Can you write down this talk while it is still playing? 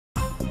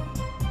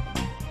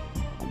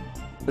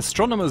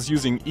Astronomers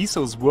using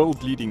ESO's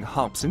world-leading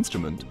HARPS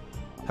instrument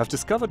have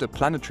discovered a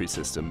planetary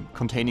system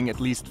containing at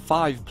least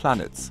 5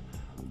 planets,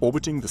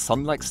 orbiting the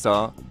Sun-like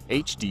star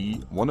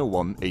HD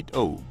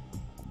 10180.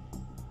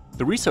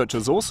 The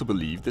researchers also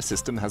believe the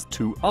system has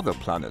 2 other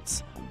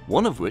planets,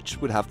 one of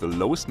which would have the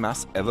lowest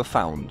mass ever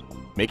found,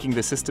 making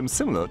the system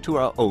similar to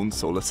our own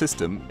solar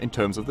system in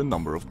terms of the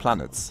number of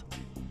planets.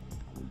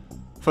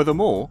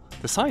 Furthermore,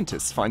 the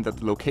scientists find that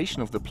the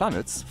location of the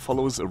planets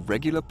follows a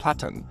regular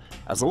pattern,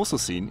 as also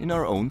seen in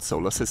our own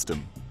solar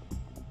system.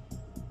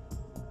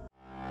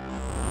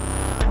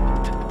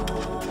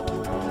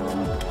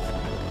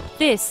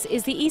 This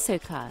is the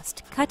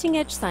ESOcast,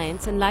 cutting-edge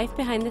science and life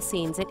behind the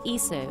scenes at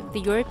ESO, the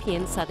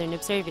European Southern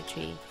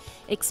Observatory,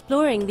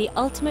 exploring the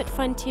ultimate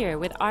frontier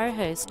with our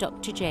host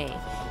Dr. J,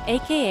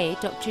 aka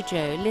Dr.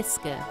 Joe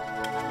Liske.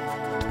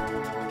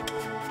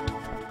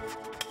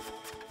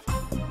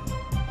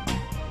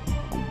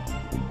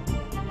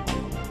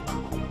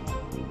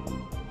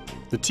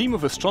 The team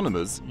of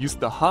astronomers used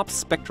the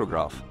HARPS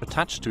spectrograph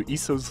attached to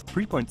ESO's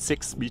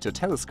 3.6-meter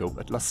telescope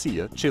at La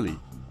Silla, Chile.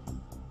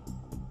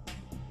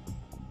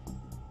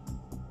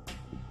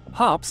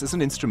 HARPS is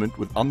an instrument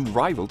with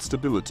unrivaled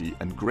stability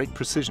and great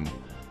precision,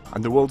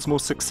 and the world's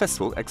most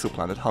successful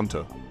exoplanet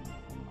hunter.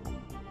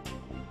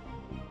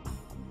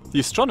 The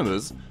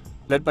astronomers,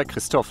 led by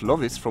Christophe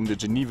Lovis from the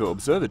Geneva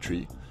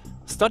Observatory,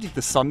 studied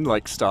the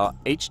Sun-like star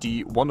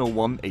HD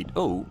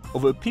 10180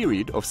 over a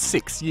period of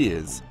 6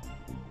 years.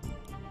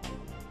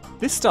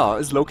 This star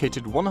is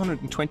located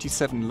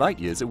 127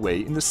 light-years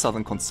away in the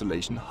southern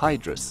constellation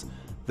Hydrus,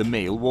 the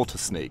male water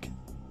snake.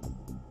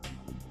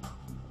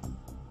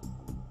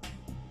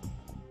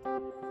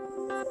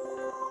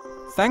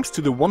 Thanks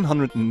to the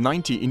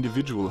 190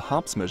 individual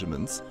HARPS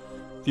measurements,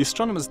 the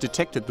astronomers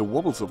detected the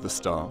wobbles of the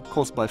star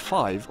caused by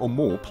 5 or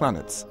more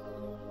planets.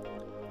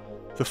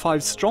 The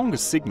 5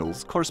 strongest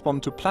signals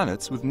correspond to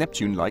planets with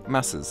Neptune-like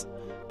masses,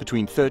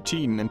 between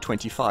 13 and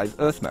 25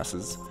 Earth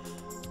masses,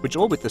 which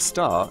orbit the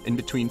star in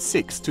between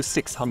 6 to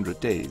 600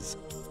 days.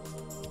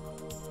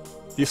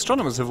 The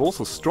astronomers have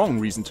also strong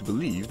reason to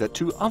believe that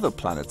 2 other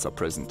planets are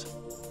present.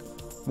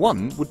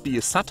 One would be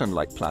a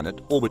Saturn-like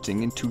planet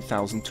orbiting in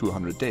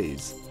 2,200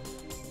 days.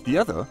 The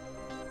other,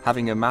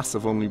 having a mass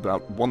of only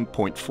about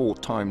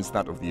 1.4 times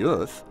that of the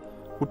Earth,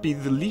 would be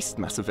the least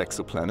massive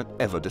exoplanet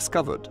ever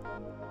discovered.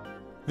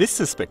 This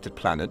suspected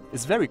planet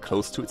is very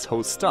close to its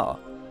host star,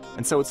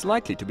 and so it's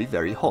likely to be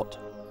very hot.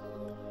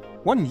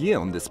 1 year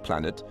on this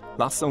planet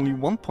lasts only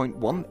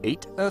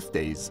 1.18 Earth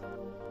days.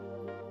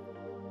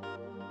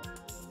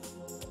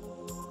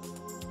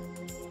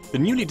 The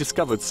newly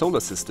discovered solar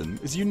system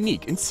is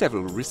unique in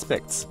several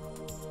respects.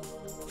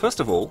 First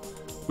of all,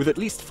 with at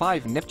least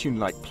 5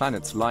 Neptune-like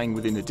planets lying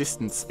within a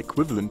distance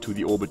equivalent to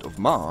the orbit of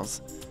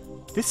Mars,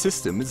 this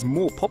system is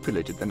more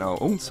populated than our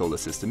own solar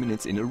system in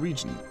its inner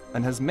region,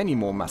 and has many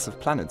more massive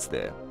planets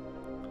there.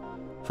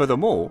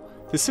 Furthermore,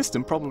 the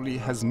system probably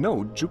has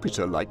no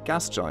Jupiter-like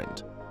gas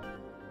giant.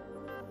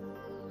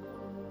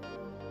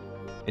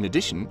 In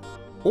addition,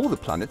 all the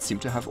planets seem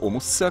to have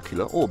almost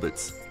circular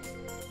orbits.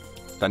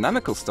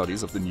 Dynamical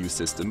studies of the new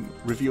system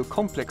reveal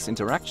complex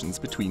interactions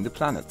between the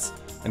planets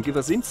and give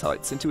us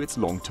insights into its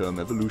long-term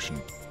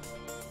evolution.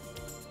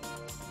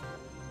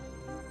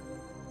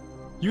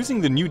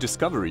 Using the new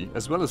discovery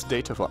as well as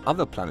data for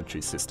other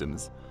planetary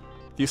systems,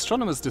 the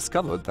astronomers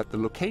discovered that the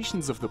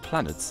locations of the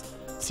planets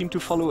seem to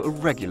follow a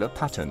regular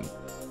pattern,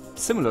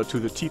 similar to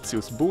the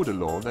Titius border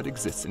law that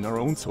exists in our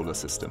own solar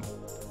system.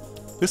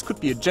 This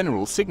could be a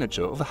general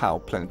signature of how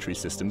planetary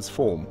systems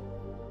form.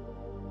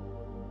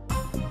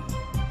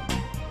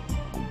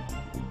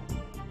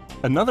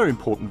 Another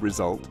important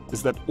result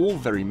is that all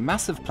very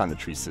massive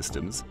planetary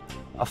systems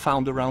are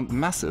found around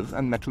massive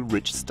and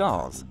metal-rich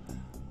stars,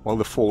 while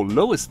the 4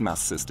 lowest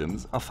mass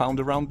systems are found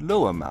around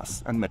lower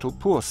mass and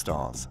metal-poor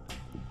stars.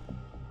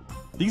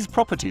 These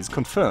properties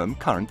confirm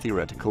current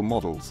theoretical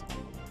models.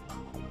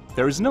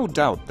 There is no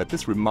doubt that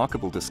this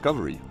remarkable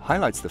discovery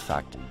highlights the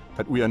fact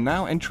that we are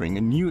now entering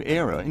a new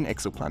era in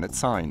exoplanet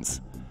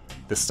science,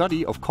 the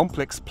study of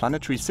complex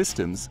planetary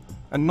systems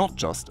and not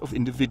just of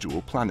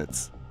individual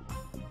planets.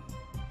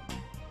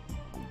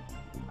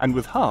 And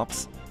with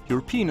HARPS,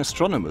 European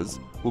astronomers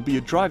will be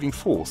a driving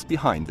force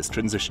behind this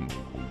transition.